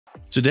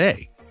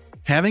Today,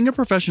 having a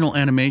professional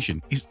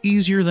animation is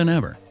easier than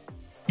ever.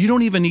 You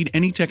don't even need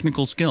any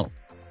technical skill.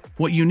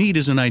 What you need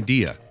is an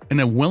idea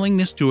and a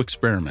willingness to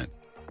experiment.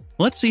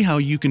 Let's see how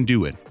you can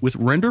do it with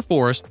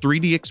Renderforest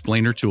 3D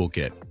Explainer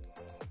Toolkit.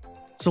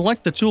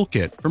 Select the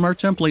toolkit from our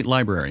template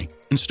library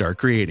and start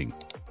creating.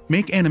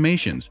 Make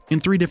animations in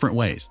 3 different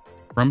ways: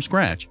 from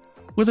scratch,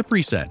 with a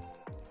preset,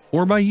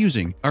 or by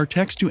using our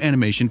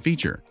text-to-animation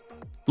feature.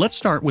 Let's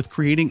start with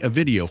creating a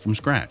video from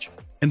scratch,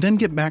 and then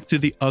get back to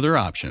the other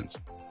options.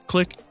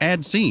 Click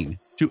Add Scene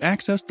to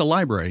access the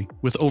library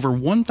with over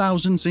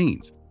 1,000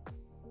 scenes.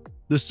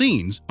 The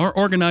scenes are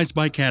organized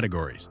by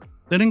categories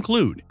that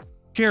include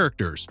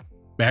characters,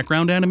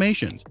 background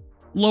animations,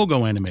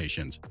 logo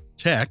animations,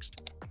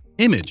 text,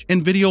 image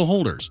and video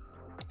holders,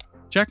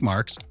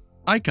 checkmarks,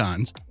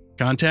 icons,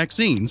 contact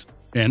scenes,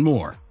 and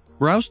more.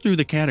 Browse through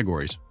the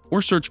categories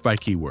or search by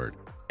keyword.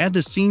 Add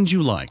the scenes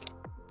you like.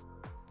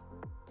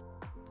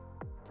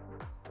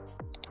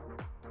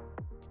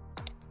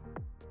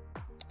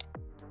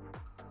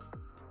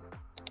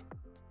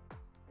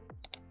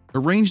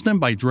 Arrange them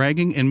by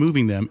dragging and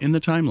moving them in the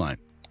timeline.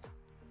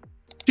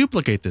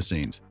 Duplicate the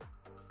scenes.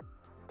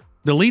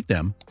 Delete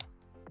them,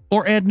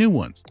 or add new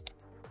ones.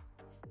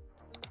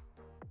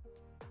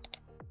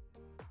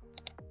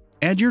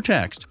 Add your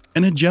text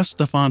and adjust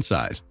the font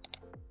size.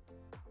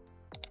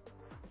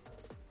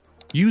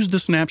 Use the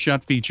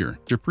snapshot feature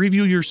to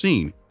preview your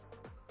scene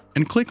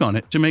and click on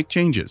it to make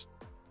changes.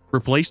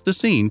 Replace the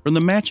scene from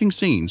the matching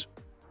scenes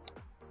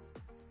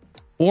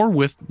or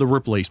with the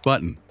Replace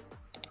button.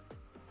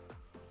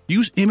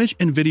 Use image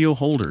and video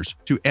holders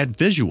to add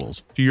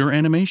visuals to your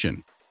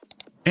animation.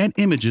 Add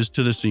images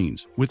to the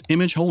scenes with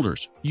image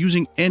holders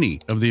using any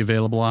of the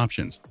available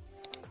options.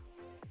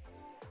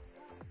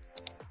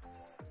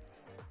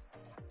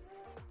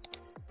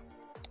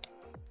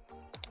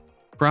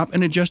 Crop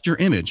and adjust your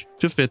image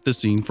to fit the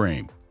scene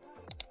frame.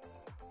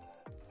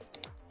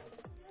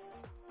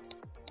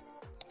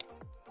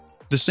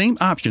 The same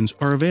options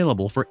are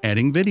available for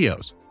adding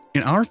videos.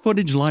 In our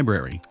footage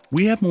library,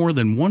 we have more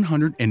than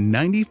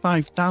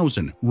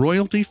 195,000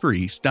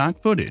 royalty-free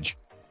stock footage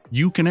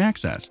you can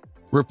access,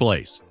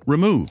 replace,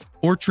 remove,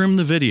 or trim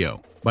the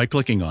video by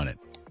clicking on it.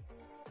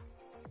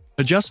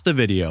 Adjust the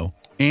video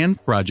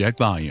and project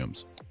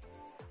volumes.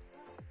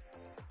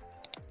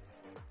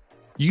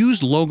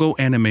 Use logo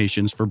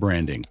animations for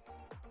branding.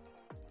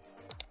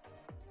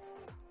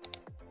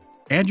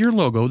 Add your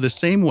logo the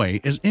same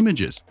way as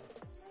images.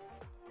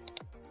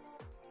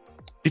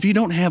 If you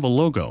don't have a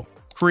logo,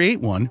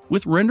 create one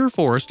with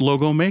Renderforest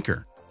Logo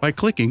Maker by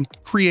clicking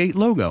Create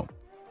Logo.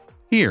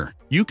 Here,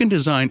 you can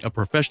design a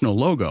professional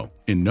logo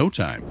in no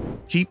time,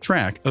 keep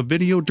track of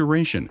video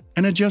duration,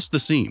 and adjust the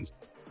scenes.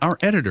 Our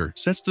editor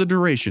sets the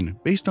duration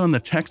based on the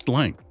text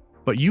length,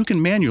 but you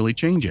can manually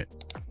change it.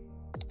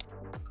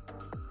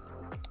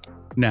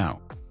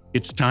 Now,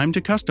 it's time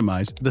to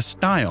customize the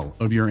style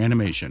of your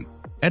animation.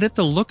 Edit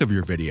the look of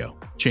your video,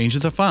 change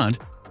the font,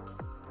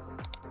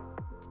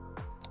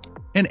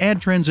 and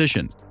add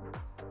transitions.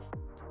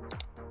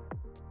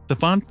 The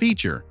font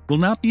feature will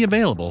not be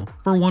available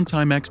for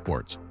one-time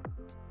exports.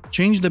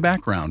 Change the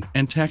background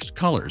and text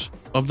colors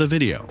of the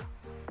video.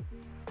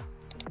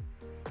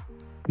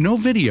 No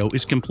video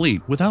is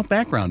complete without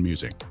background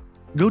music.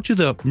 Go to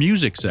the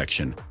Music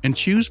section and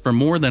choose from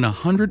more than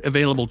 100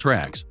 available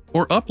tracks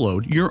or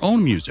upload your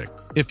own music.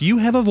 If you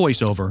have a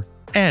voiceover,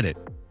 add it.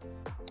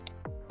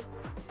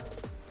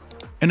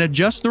 And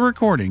adjust the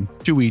recording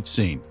to each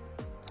scene.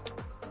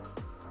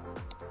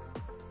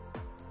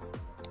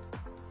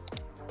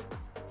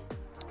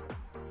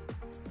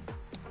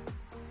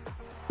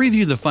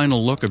 Preview the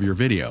final look of your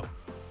video.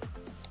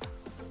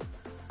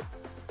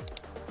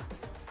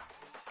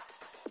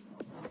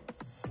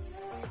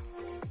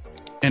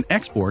 And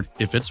export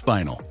if it's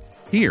final.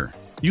 Here,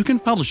 you can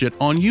publish it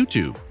on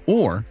YouTube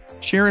or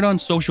share it on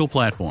social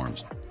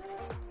platforms.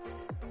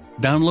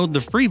 Download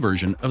the free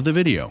version of the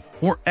video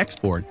or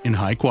export in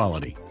high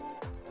quality.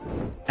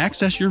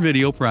 Access your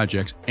video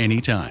projects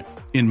anytime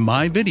in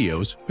My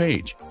Videos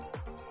page.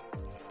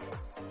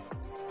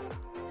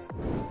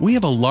 We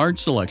have a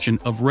large selection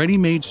of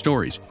ready-made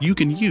stories you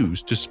can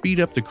use to speed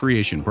up the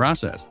creation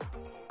process.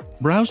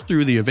 Browse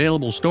through the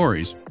available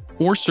stories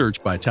or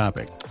search by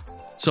topic.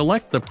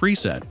 Select the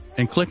preset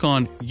and click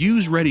on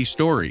Use Ready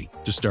Story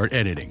to start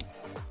editing.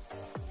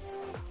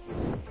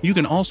 You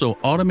can also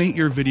automate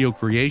your video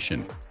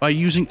creation by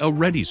using a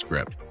Ready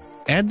script.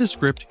 Add the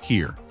script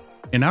here,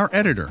 and our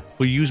editor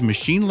will use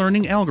machine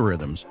learning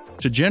algorithms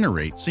to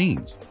generate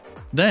scenes.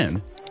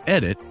 Then,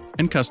 edit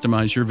and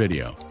customize your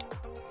video.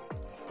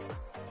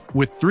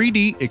 With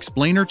 3D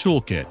Explainer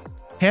Toolkit,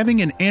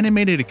 having an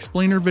animated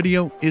explainer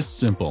video is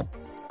simple.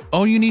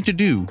 All you need to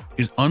do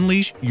is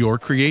unleash your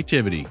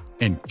creativity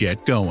and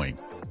get going.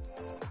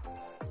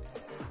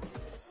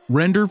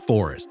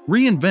 Renderforest.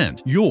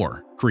 Reinvent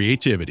your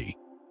creativity.